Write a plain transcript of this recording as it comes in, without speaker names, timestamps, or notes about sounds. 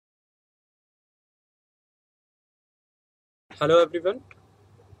Hello everyone,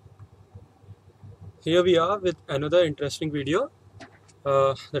 here we are with another interesting video.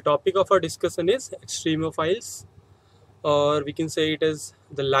 The topic of our discussion is extremophiles, or we can say it as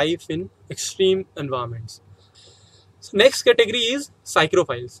the life in extreme environments. So next category is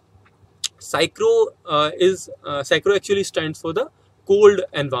psychrophiles. Psychro actually stands for the cold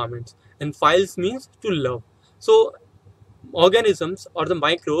environments, and philes means to love. So organisms or the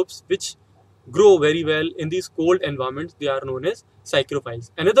microbes which grow very well in these cold environments, they are known as psychrophiles.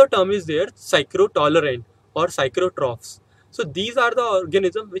 Another term is there, psychrotolerant or psychrotrophs. So these are the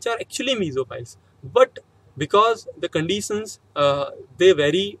organisms which are actually mesophiles, but because the conditions they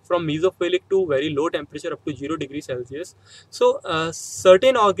vary from mesophilic to very low temperature up to 0 degrees Celsius. So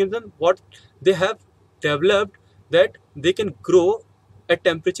certain organisms, what they have developed, that they can grow at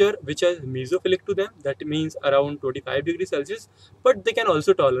temperature which is mesophilic to them, that means around 25 degrees Celsius, but they can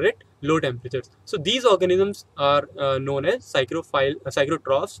also tolerate low temperatures. So these organisms are known as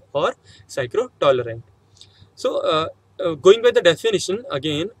psychrotrophs or psychrotolerant. So going by the definition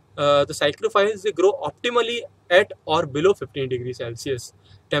again, the psychrophiles, they grow optimally at or below 15 degrees Celsius.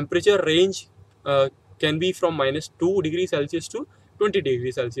 Temperature range can be from -2 degrees Celsius to 20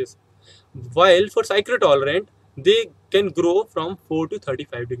 degrees Celsius. While for psychrotolerant, they can grow from 4 to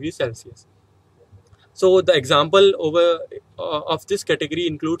 35 degrees Celsius. So the example over of this category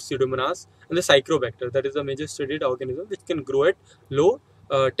includes Pseudomonas and the Psychrobacter, that is a major studied organism which can grow at low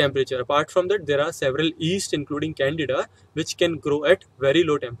temperature. Apart from that, there are several yeast, including Candida, which can grow at very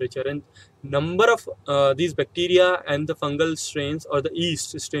low temperature. And number of these bacteria and the fungal strains or the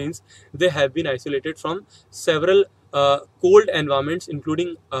yeast strains, they have been isolated from several cold environments,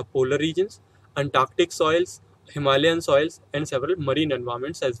 including polar regions, Antarctic soils, Himalayan soils, and several marine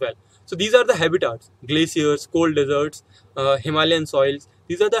environments as well. So these are the habitats: glaciers, cold deserts, Himalayan soils.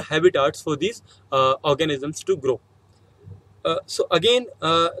 These are the habitats for these organisms to grow. So again,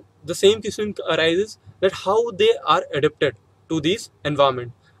 the same question arises, that how they are adapted to this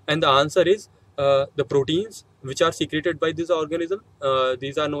environment, and the answer is the proteins which are secreted by this organism.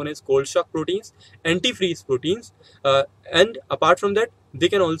 These are known as cold shock proteins, antifreeze proteins, and apart from that, they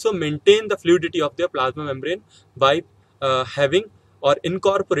can also maintain the fluidity of their plasma membrane by having or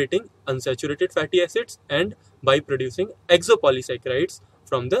incorporating unsaturated fatty acids and by producing exopolysaccharides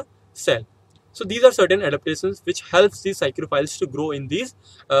from the cell. So these are certain adaptations which helps these psychrophiles to grow in these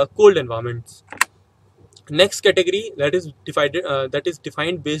cold environments. Next category, that is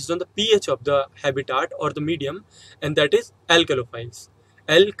defined based on the pH of the habitat or the medium, and that is alkalophiles.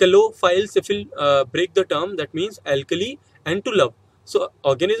 Alkalophiles, if we break the term, that means alkali and to love. So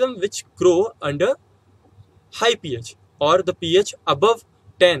organisms which grow under high pH or the pH above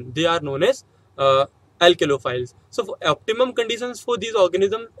 10, they are known as alkalophiles. So for optimum conditions for these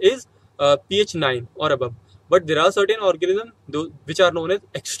organisms is pH 9 or above. But there are certain organisms which are known as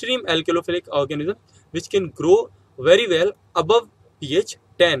extreme alkalophilic organisms, which can grow very well above pH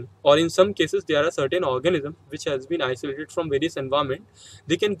 10, or in some cases there are certain organisms which has been isolated from various environment.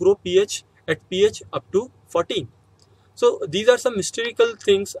 They can grow at pH up to 14. So these are some mystical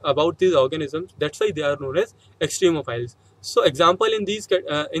things about these organisms. That's why they are known as extremophiles. So example in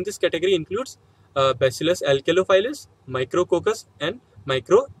this category includes Bacillus alkalophilus, Micrococcus, and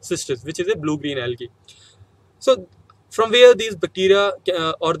Microcystis, which is a blue-green algae. So from where these bacteria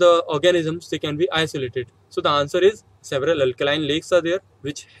or the organisms, they can be isolated? So the answer is several alkaline lakes are there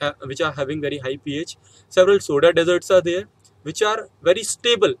which are having very high pH. Several soda deserts are there which are very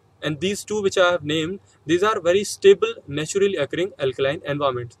stable, and these two which I have named, these are very stable, naturally occurring alkaline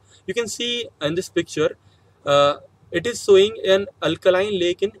environments. You can see in this picture, it is showing an alkaline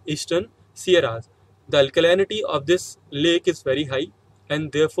lake in eastern Sierras. The alkalinity of this lake is very high,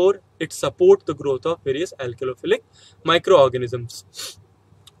 and therefore it supports the growth of various alkalophilic microorganisms.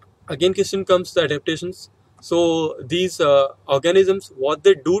 Again, question comes to adaptations. So these organisms, what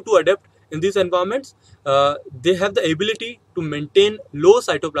they do to adapt in these environments, they have the ability to maintain low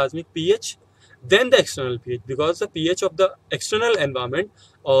cytoplasmic pH than the external pH, because the pH of the external environment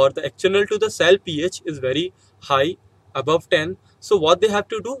or the external to the cell pH is very high, above 10. So what they have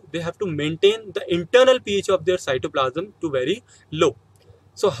to do, they have to maintain the internal pH of their cytoplasm to very low.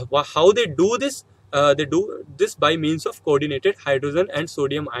 So how they do this? They do this by means of coordinated hydrogen and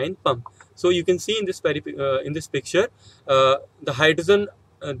sodium ion pump. So you can see in this picture, the hydrogen,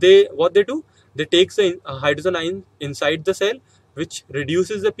 what they do, they take the hydrogen ion inside the cell, which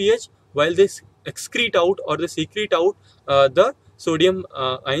reduces the pH, while they excrete out or they secrete out the sodium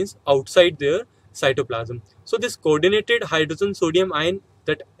ions outside their cytoplasm. So this coordinated hydrogen sodium ion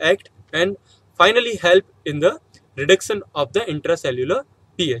that act and finally help in the reduction of the intracellular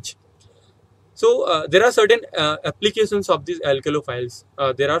pH. So there are certain applications of these alkalophiles.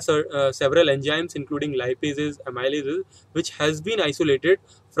 There are several enzymes, including lipases, amylases, which has been isolated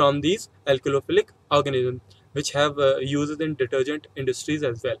from these alkalophilic organisms, which have uses in detergent industries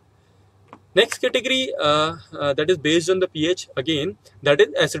as well. Next category that is based on the pH, again, that is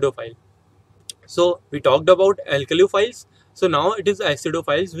acidophile. So we talked about alkalophiles. So now it is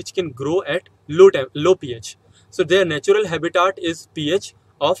acidophiles which can grow at low pH. So their natural habitat is pH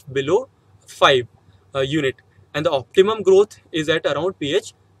of below 5 unit, and the optimum growth is at around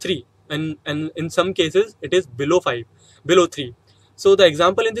pH 3, and in some cases it is below 5, below 3. So the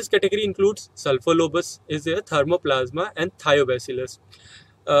example in this category includes sulfolobus is there, thermoplasma, and thiobacillus.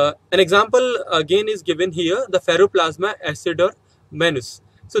 An example again is given here, the ferroplasma acidur manus.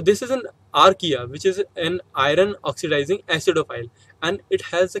 So this is an archaea, which is an iron oxidizing acidophile, and it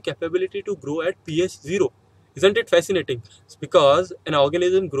has the capability to grow at pH 0. Isn't it fascinating? It's because an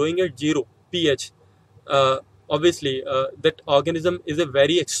organism growing at 0 pH, uh, obviously that organism is a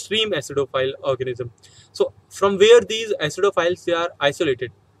very extreme acidophile organism. So from where these acidophiles they are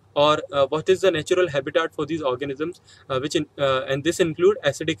isolated, or what is the natural habitat for these organisms, and this include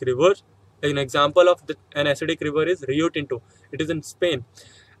acidic rivers. An example of an acidic river is Rio Tinto. It is in Spain.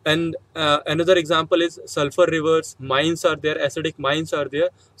 And another example is sulfur rivers, mines are there, acidic mines are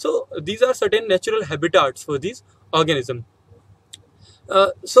there. So these are certain natural habitats for these organisms.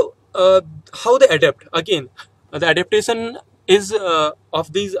 So how they adapt? Again, the adaptation is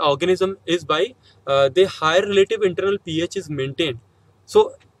of these organisms is by their higher relative internal pH is maintained.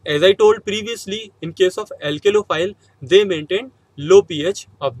 So as I told previously, in case of alkalophile, they maintain low pH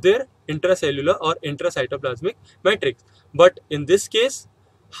of their intracellular or intracytoplasmic matrix. But in this case,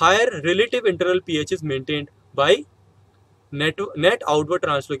 higher relative internal pH is maintained by net outward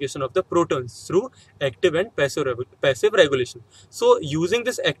translocation of the protons through active and passive regulation. So using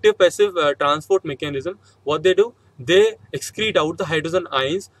this active passive transport mechanism, what they do, they excrete out the hydrogen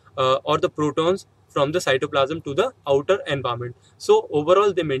ions or the protons from the cytoplasm to the outer environment. So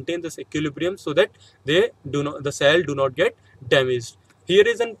overall they maintain this equilibrium so that the cell do not get damaged. Here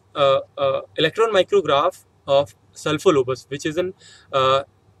is an electron micrograph of sulfolobus, which is an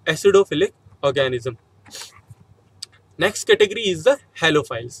acidophilic organism. Next category is the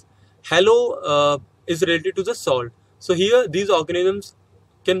halophiles. Halo is related to the salt. So here these organisms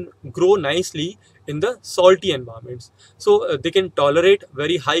can grow nicely in the salty environments. So they can tolerate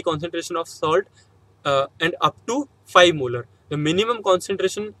very high concentration of salt and up to 5 molar. The minimum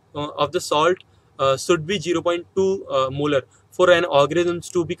concentration of the salt should be 0.2 molar for an organism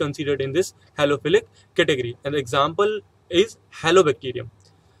to be considered in this halophilic category. And the example is halobacterium.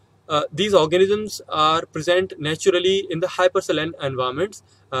 These organisms are present naturally in the hypersaline environments.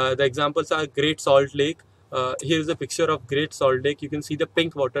 The examples are Great Salt Lake. Here is a picture of Great Salt Lake. You can see the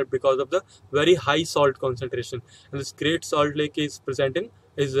pink water because of the very high salt concentration. And this Great Salt Lake is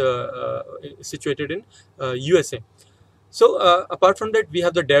situated in USA. So apart from that, we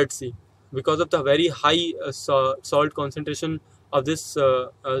have the Dead Sea. Because of the very high salt concentration of this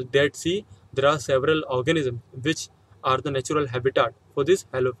Dead Sea, there are several organisms which are the natural habitat for this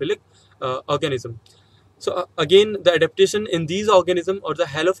halophilic organism. So again, the adaptation in these organisms or the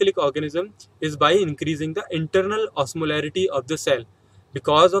halophilic organism is by increasing the internal osmolarity of the cell.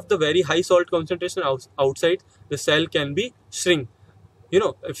 Because of the very high salt concentration outside, the cell can be shrink.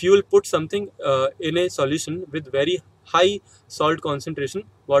 If you will put something in a solution with very high salt concentration,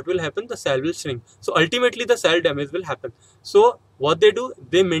 what will happen? The cell will shrink. So ultimately the cell damage will happen. So what they do,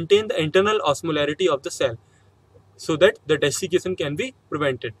 they maintain the internal osmolarity of the cell so that the desiccation can be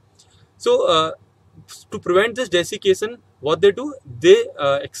prevented. So to prevent this desiccation, what they do, they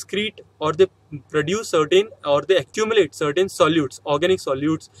excrete or they produce certain or they accumulate certain solutes, organic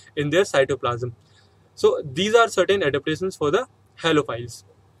solutes in their cytoplasm. So these are certain adaptations for the halophiles.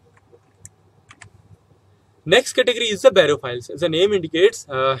 Next category is the barophiles. As the name indicates,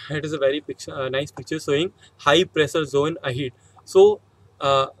 it is a very nice picture showing high pressure zone ahead. So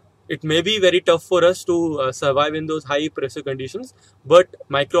it may be very tough for us to survive in those high pressure conditions, but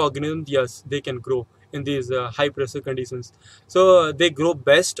microorganisms, yes, they can grow in these high pressure conditions. So they grow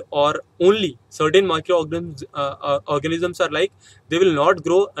best or only certain microorganisms organisms are like they will not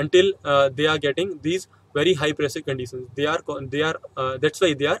grow until they are getting these very high pressure conditions. They are that's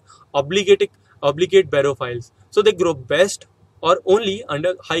why they are obligate barophiles. So they grow best or only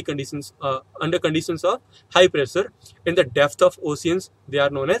under high conditions, under conditions of high pressure in the depth of oceans. They are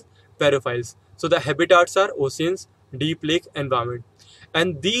known as barophiles. So the habitats are oceans, deep lake environment,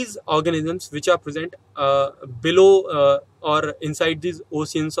 and these organisms which are present below or inside these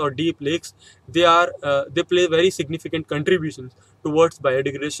oceans or deep lakes, they play very significant contributions towards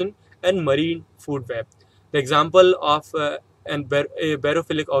biodegradation and marine food web. The example of a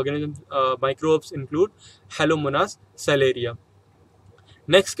barophilic organism microbes include Halomonas salaria.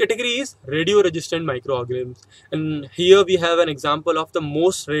 Next category is radio-resistant microorganisms, and here we have an example of the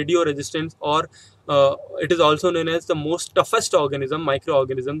most radio-resistant, or it is also known as the most toughest organism,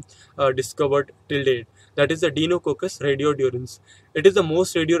 microorganism discovered till date. That is the Deinococcus radiodurans. It is the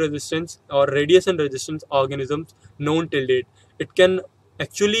most radio-resistant or radiation-resistant organism known till date. It can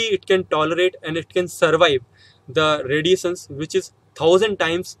tolerate and it can survive the radiations which is 1,000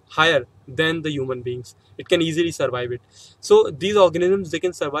 times higher than the human beings. It can easily survive it. So these organisms, they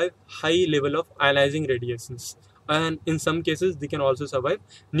can survive high level of ionizing radiations, and in some cases they can also survive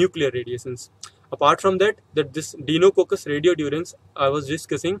nuclear radiations. Apart from that, this Deinococcus radiodurans I was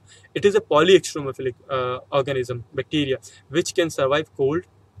discussing, it is a polyextremophilic organism, bacteria, which can survive cold,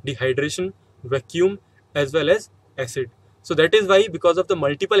 dehydration, vacuum, as well as acid. So that is why, because of the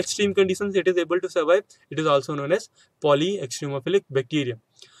multiple extreme conditions it is able to survive, it is also known as polyextremophilic bacteria.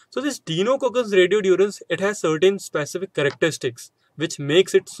 So this Deinococcus radiodurans, it has certain specific characteristics which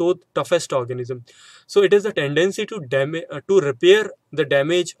makes it so toughest organism. So it is a tendency to repair the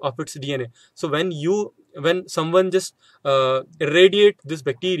damage of its DNA. So when someone just irradiate this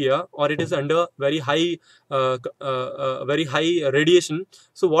bacteria, or it is under very high radiation,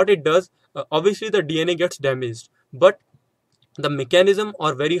 so what it does, obviously the DNA gets damaged, but the mechanism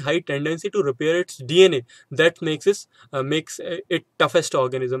or very high tendency to repair its DNA, that makes it toughest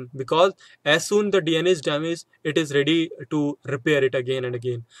organism, because as soon the DNA is damaged, it is ready to repair it again and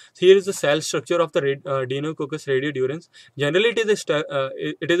again. So here is the cell structure of the Deinococcus radiodurans. Generally it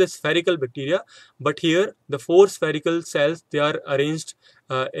is a spherical bacteria, but here the four spherical cells, they are arranged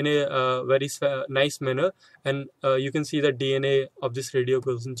in a very nice manner, and you can see the DNA of this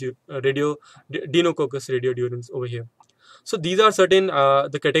Deinococcus radiodurans over here. So these are certain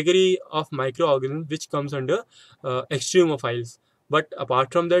the category of microorganisms which comes under extremophiles. But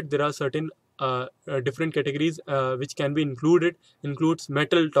apart from that, there are certain different categories which can be includes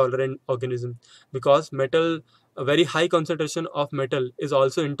metal tolerant organism, because metal, a very high concentration of metal is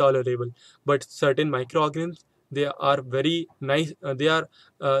also intolerable. But certain microorganisms, they are very nice,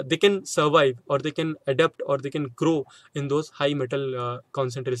 they can survive, or they can adapt, or they can grow in those high metal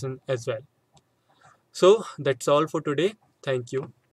concentration as well. So that's all for today. Thank you.